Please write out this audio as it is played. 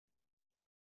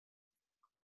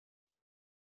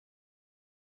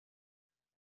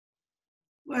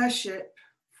Worship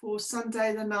for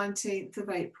Sunday the 19th of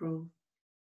April.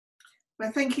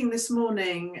 We're thinking this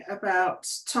morning about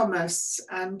Thomas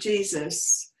and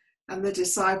Jesus and the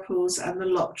disciples and the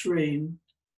locked room.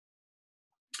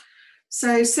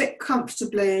 So sit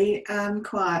comfortably and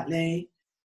quietly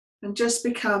and just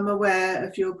become aware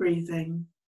of your breathing.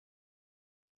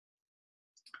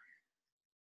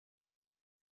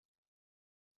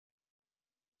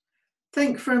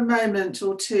 Think for a moment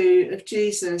or two of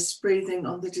Jesus breathing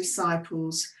on the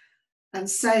disciples and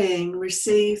saying,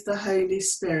 "Receive the Holy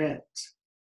Spirit."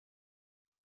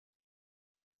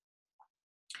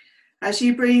 As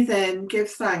you breathe in,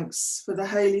 give thanks for the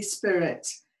Holy Spirit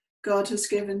God has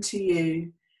given to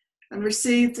you and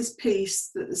receive this peace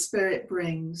that the Spirit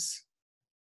brings.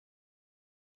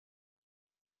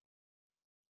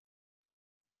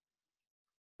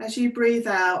 As you breathe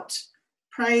out,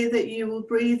 pray that you will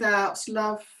breathe out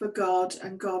love for God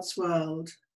and God's world.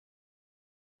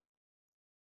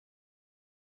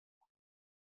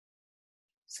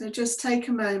 So just take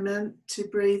a moment to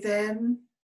breathe in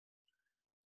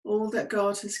all that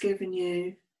God has given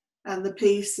you and the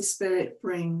peace the Spirit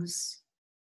brings.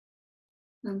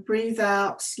 And breathe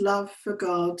out love for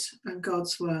God and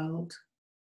God's world.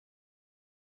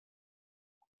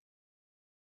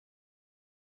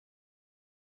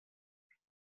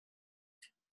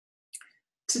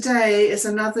 Today is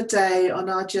another day on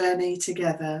our journey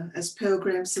together as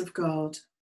pilgrims of God.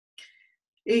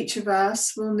 Each of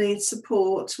us will need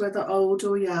support, whether old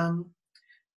or young,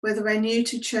 whether we're new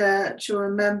to church or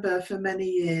a member for many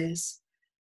years,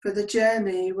 for the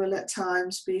journey will at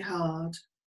times be hard.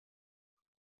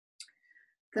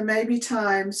 There may be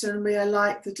times when we are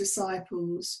like the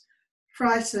disciples,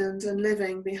 frightened and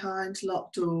living behind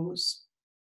locked doors.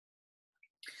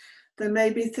 There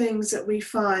may be things that we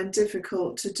find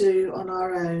difficult to do on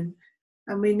our own,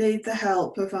 and we need the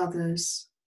help of others.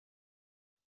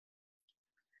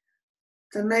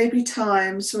 There may be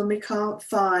times when we can't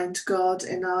find God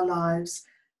in our lives,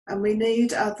 and we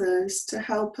need others to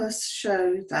help us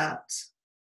show that.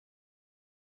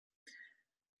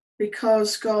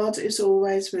 Because God is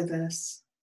always with us.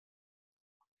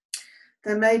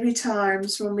 There may be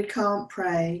times when we can't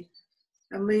pray,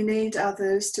 and we need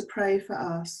others to pray for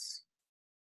us.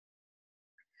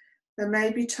 There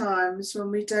may be times when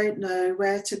we don't know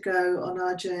where to go on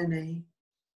our journey,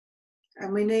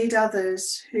 and we need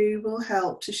others who will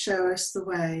help to show us the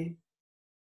way.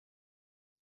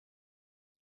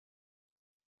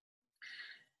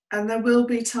 And there will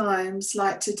be times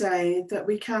like today that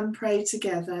we can pray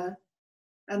together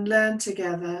and learn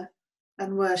together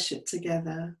and worship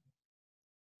together.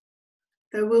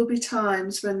 There will be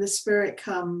times when the Spirit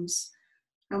comes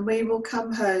and we will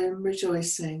come home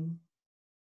rejoicing.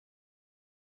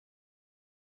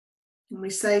 And we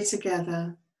say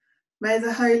together, "May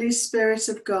the Holy Spirit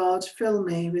of God fill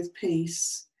me with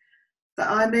peace, that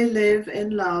I may live in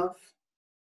love,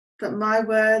 that my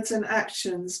words and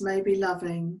actions may be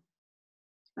loving,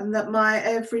 and that my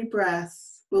every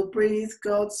breath will breathe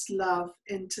God's love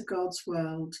into God's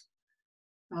world.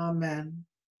 Amen."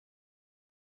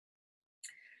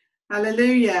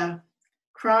 Alleluia!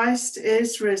 Christ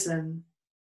is risen.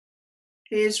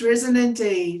 He is risen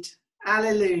indeed.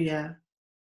 Alleluia!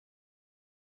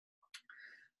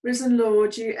 Risen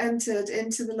Lord, you entered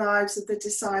into the lives of the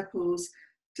disciples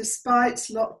despite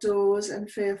locked doors and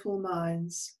fearful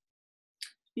minds.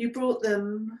 You brought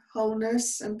them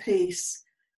wholeness and peace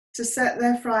to set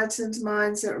their frightened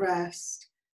minds at rest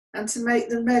and to make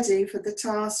them ready for the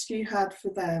task you had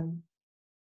for them.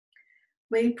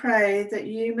 We pray that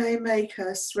you may make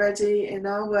us ready in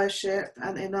our worship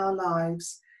and in our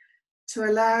lives to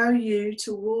allow you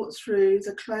to walk through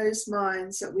the closed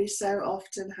minds that we so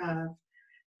often have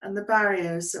and the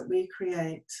barriers that we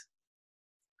create.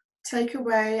 Take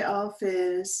away our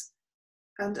fears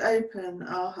and open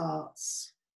our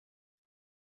hearts.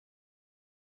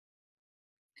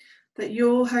 That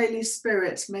your Holy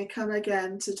Spirit may come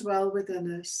again to dwell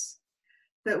within us,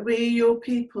 that we, your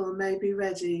people, may be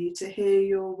ready to hear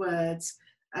your words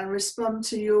and respond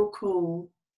to your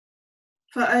call.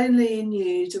 For only in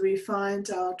you do we find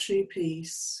our true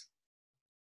peace.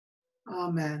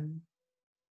 Amen.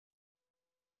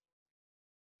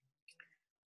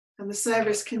 And the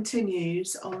service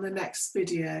continues on the next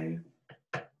video.